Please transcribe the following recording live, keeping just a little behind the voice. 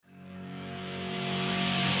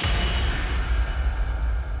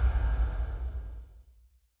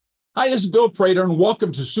Hi, this is Bill Prater, and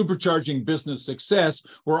welcome to Supercharging Business Success,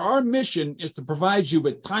 where our mission is to provide you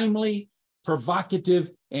with timely, provocative,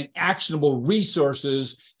 and actionable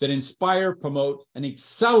resources that inspire, promote, and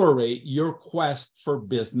accelerate your quest for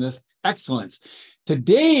business excellence.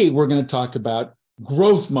 Today, we're going to talk about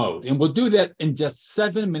growth mode, and we'll do that in just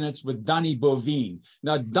 7 minutes with Donnie Boivin.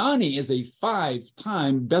 Now, Donnie is a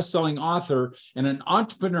 5-time best-selling author and an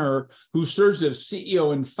entrepreneur who serves as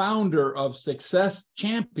CEO and founder of Success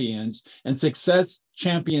Champions and Success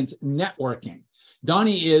Champions Networking.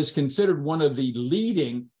 Donnie is considered one of the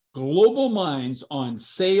leading global minds on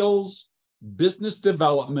sales, business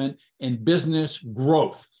development, and business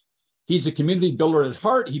growth. He's a community builder at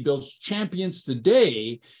heart. He builds champions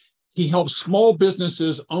today. He helps small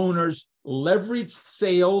businesses owners leverage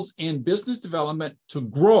sales and business development to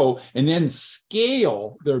grow and then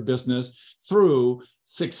scale their business through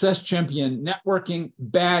Success Champion Networking,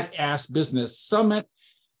 Badass Business Summit,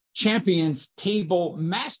 Champions Table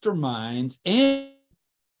Masterminds, and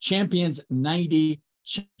Champions 90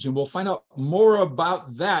 Challenge. And we'll find out more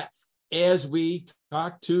about that as we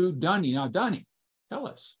talk to Donnie. Now, Donnie, tell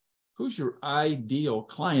us, who's your ideal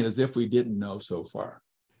client, as if we didn't know so far?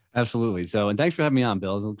 Absolutely. And thanks for having me on,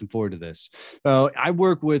 Bill. I was looking forward to this. So I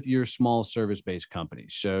work with your small service-based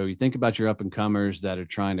companies. So you think about your up-and-comers that are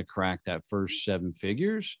trying to crack that first 7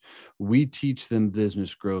 figures. We teach them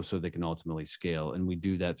business growth so they can ultimately scale. And we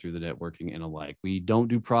do that through the networking and alike. We don't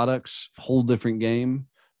do products, whole different game.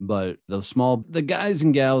 But the guys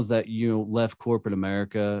and gals that, left corporate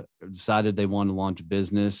America, decided they wanted to launch a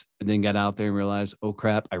business and then got out there and realized, oh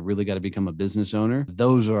crap, I really got to become a business owner.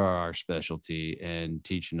 Those are our specialty, and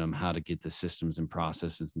teaching them how to get the systems and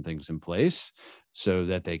processes and things in place so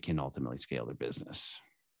that they can ultimately scale their business.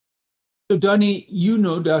 So Donnie, you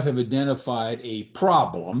no doubt have identified a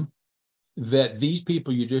problem that these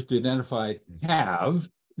people you just identified have,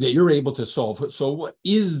 that you're able to solve. So what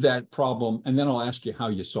is that problem? And then I'll ask you how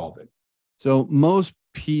you solve it. So most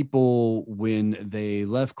people, when they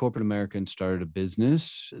left corporate America and started a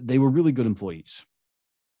business, they were really good employees.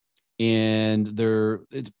 And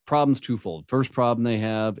it's problems twofold. First problem they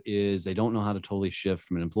have is they don't know how to totally shift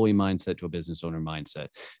from an employee mindset to a business owner mindset.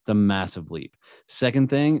 It's a massive leap. Second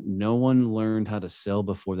thing, no one learned how to sell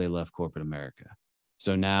before they left corporate America.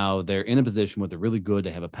 So now they're in a position where they're really good.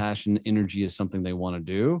 They have a passion, energy is something they want to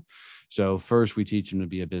do. So first we teach them to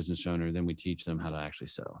be a business owner, then we teach them how to actually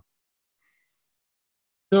sell.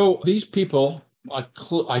 So these people, I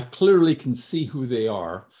clearly can see who they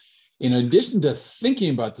are. In addition to thinking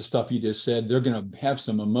about the stuff you just said, they're going to have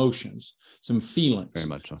some emotions, some feelings. Very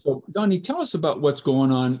much so. So Donnie, tell us about what's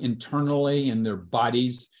going on internally in their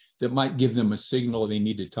bodies that might give them a signal they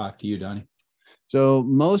need to talk to you, Donnie. So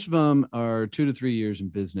most of them are 2 to 3 years in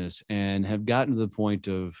business and have gotten to the point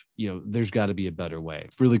of, there's got to be a better way.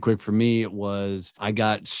 Really quick for me, it was I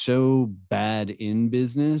got so bad in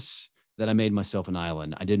business that I made myself an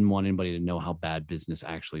island. I didn't want anybody to know how bad business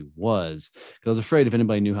actually was, because I was afraid if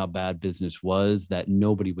anybody knew how bad business was, that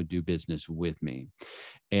nobody would do business with me.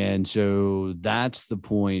 And so that's the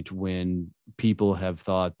point when people have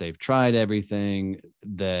thought they've tried everything,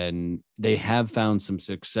 then they have found some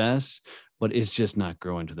success, but it's just not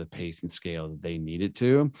growing to the pace and scale that they need it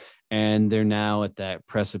to. And they're now at that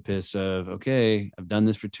precipice of, okay, I've done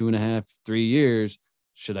this for 2.5, 3 years.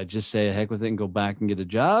 Should I just say heck with it and go back and get a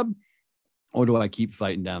job? Or do I keep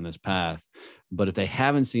fighting down this path? But if they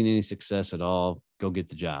haven't seen any success at all, go get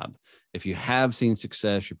the job. If you have seen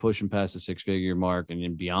success, you're pushing past the 6-figure mark and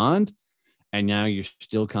then beyond, and now you're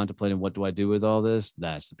still contemplating, what do I do with all this?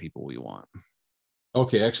 That's the people we want.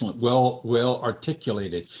 Okay, excellent. Well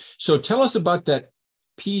articulated. So tell us about that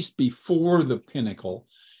piece before the pinnacle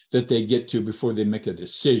that they get to before they make a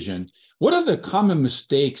decision. What are the common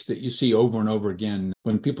mistakes that you see over and over again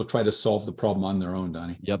when people try to solve the problem on their own,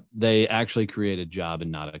 Donnie? Yep. They actually create a job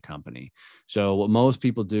and not a company. So what most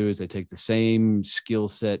people do is they take the same skill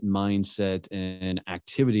set, mindset, and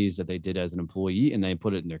activities that they did as an employee, and they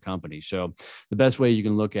put it in their company. So the best way you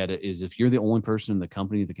can look at it is if you're the only person in the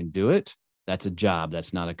company that can do it, that's a job.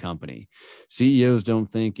 That's not a company. CEOs don't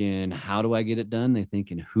think in how do I get it done? They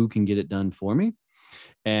think in who can get it done for me,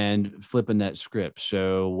 and flipping that script.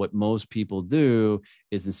 So what most people do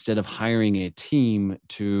is instead of hiring a team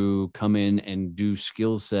to come in and do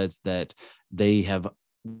skill sets that they have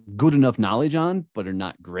good enough knowledge on, but are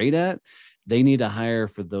not great at, they need to hire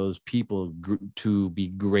for those people to be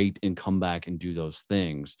great and come back and do those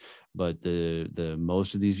things. But the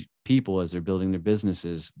most of these people, as they're building their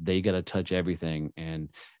businesses, they got to touch everything. And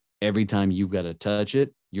every time you've got to touch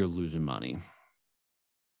it, you're losing money.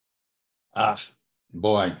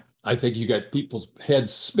 Boy, I think you got people's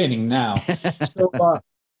heads spinning now.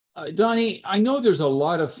 Donnie, I know there's a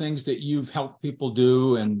lot of things that you've helped people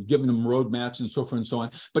do and given them roadmaps and so forth and so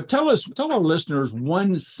on. But tell our listeners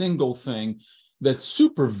one single thing that's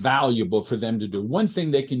super valuable for them to do. One thing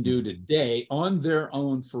they can do today on their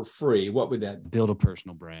own for free. What would that be? Build a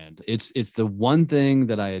personal brand. It's the one thing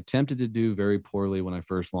that I attempted to do very poorly when I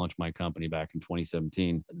first launched my company back in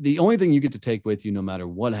 2017. The only thing you get to take with you, no matter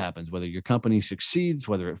what happens, whether your company succeeds,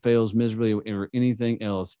 whether it fails miserably, or anything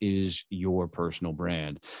else, is your personal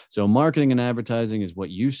brand. So marketing and advertising is what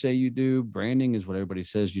you say you do. Branding is what everybody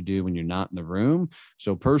says you do when you're not in the room.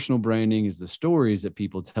 So personal branding is the stories that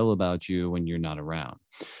people tell about you when you're not around.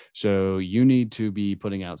 So you need to be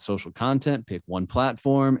putting out social content, pick one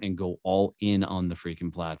platform and go all in on the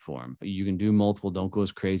freaking platform. You can do multiple, don't go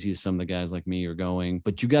as crazy as some of the guys like me are going,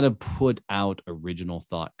 but you got to put out original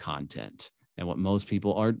thought content. And what most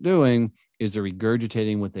people aren't doing is they're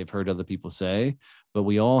regurgitating what they've heard other people say, but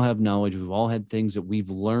we all have knowledge. We've all had things that we've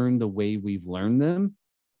learned the way we've learned them.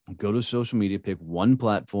 Go to social media, pick one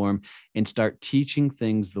platform, and start teaching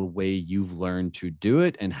things the way you've learned to do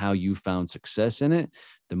it and how you found success in it.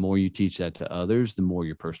 The more you teach that to others, the more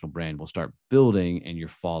your personal brand will start building and your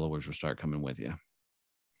followers will start coming with you.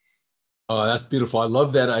 Oh, that's beautiful. I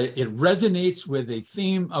love that. It resonates with a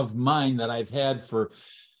theme of mine that I've had for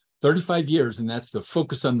 35 years, and that's the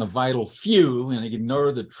focus on the vital few and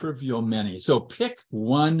ignore the trivial many. So pick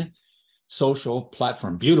one social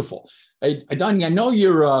platform. Beautiful. Donnie, I know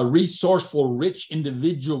you're a resourceful, rich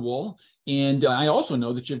individual, and I also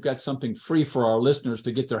know that you've got something free for our listeners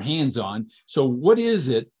to get their hands on. So what is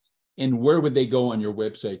it, and where would they go on your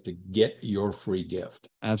website to get your free gift?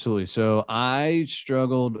 Absolutely. So I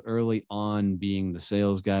struggled early on being the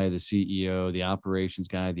sales guy, the CEO, the operations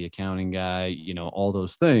guy, the accounting guy, all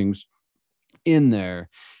those things in there.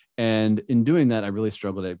 And in doing that, I really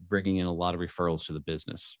struggled at bringing in a lot of referrals to the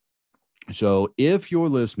business. So if your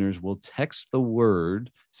listeners will text the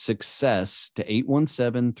word success to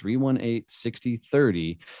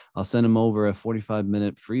 817-318-6030, I'll send them over a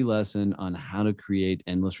 45-minute free lesson on how to create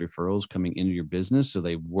endless referrals coming into your business so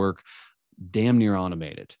they work damn near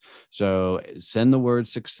automated. So send the word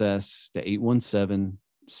success to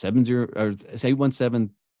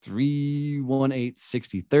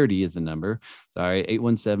 817-318-6030 is the number. Sorry,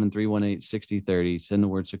 817-318-6030. Send the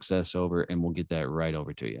word success over and we'll get that right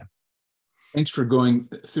over to you. Thanks for going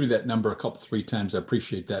through that number three times. I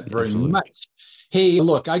appreciate that very Absolutely. much. Hey,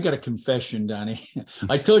 look, I got a confession, Donnie.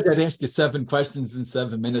 I told you I'd ask you 7 questions in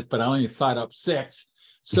 7 minutes, but I only thought up 6.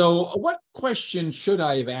 So what question should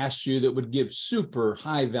I have asked you that would give super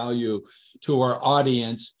high value to our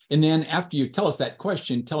audience? And then after you tell us that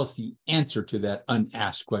question, tell us the answer to that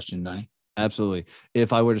unasked question, Donnie. Absolutely.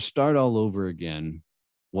 If I were to start all over again,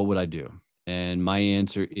 what would I do? And my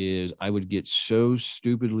answer is I would get so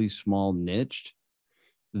stupidly small niched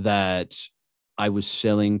that I was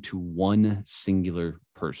selling to one singular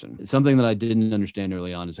person. It's something that I didn't understand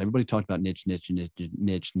early on is everybody talked about niche. And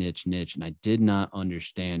I did not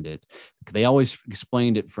understand it. They always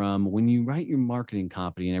explained it from when you write your marketing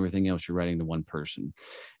copy and everything else, you're writing to one person.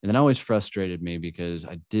 And that always frustrated me because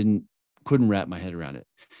I couldn't wrap my head around it.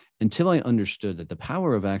 Until I understood that the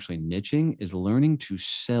power of actually niching is learning to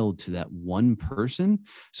sell to that one person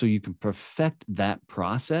so you can perfect that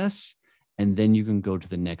process and then you can go to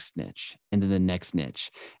the next niche and then the next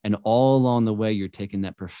niche. And all along the way, you're taking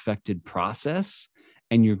that perfected process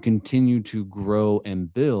and you continue to grow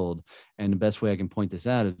and build. And the best way I can point this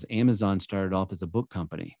out is Amazon started off as a book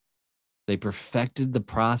company. They perfected the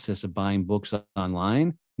process of buying books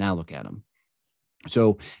online. Now look at them.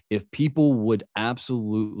 So if people would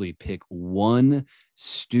absolutely pick one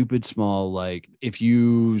stupid small, like if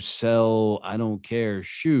you sell, I don't care,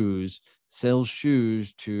 sell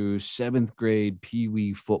shoes to 7th grade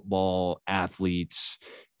Pee-wee football athletes,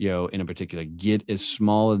 in a particular, get as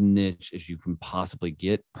small a niche as you can possibly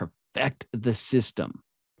get, perfect the system.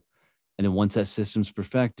 And then once that system's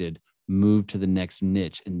perfected, move to the next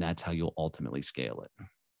niche. And that's how you'll ultimately scale it.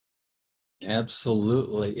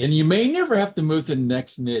 Absolutely. And you may never have to move to the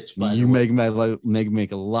next niche, by the way.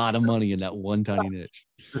 Make a lot of money in that one tiny niche.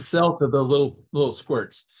 To sell to the little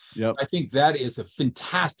squirts. Yep. I think that is a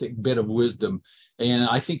fantastic bit of wisdom. And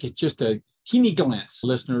I think it's just a teeny glance,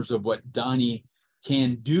 listeners, of what Donnie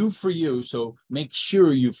can do for you. So make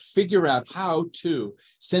sure you figure out how to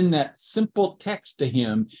send that simple text to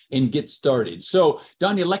him and get started. So,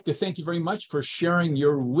 Donnie, I'd like to thank you very much for sharing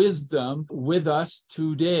your wisdom with us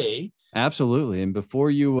today. Absolutely. And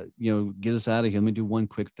before you get us out of here, let me do one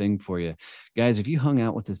quick thing for you. Guys, if you hung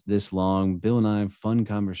out with us this long, Bill and I, fun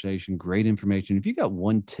conversation, great information. If you got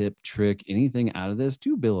one tip, trick, anything out of this,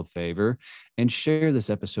 do Bill a favor and share this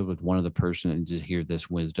episode with one other person and just hear this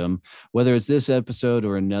wisdom. Whether it's this episode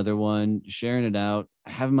or another one, sharing it out,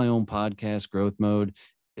 having my own podcast, Growth Mode.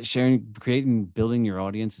 Sharing, creating, building your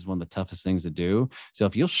audience is one of the toughest things to do. So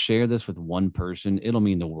if you'll share this with one person, it'll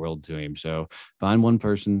mean the world to him. So find one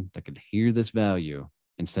person that could hear this value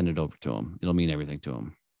and send it over to him. It'll mean everything to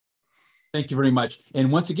him. Thank you very much. And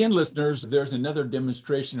once again, listeners, there's another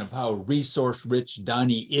demonstration of how resource-rich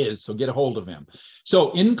Donnie is. So get a hold of him.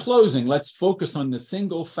 So in closing, let's focus on the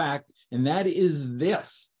single fact, and that is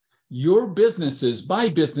this. Your businesses, my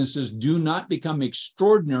businesses, do not become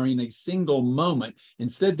extraordinary in a single moment.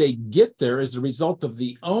 Instead, they get there as a result of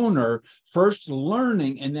the owner first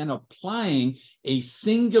learning and then applying a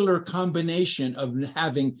singular combination of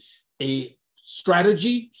having a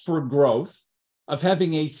strategy for growth, of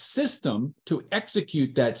having a system to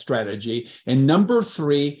execute that strategy, and number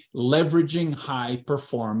 3, leveraging high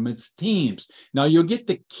performance teams. Now you'll get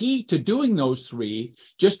the key to doing those 3.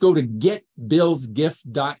 Just go to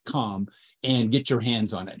getbillsgift.com and get your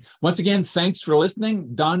hands on it. Once again, thanks for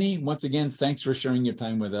listening. Donnie, once again, thanks for sharing your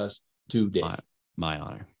time with us today. My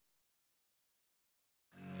honor.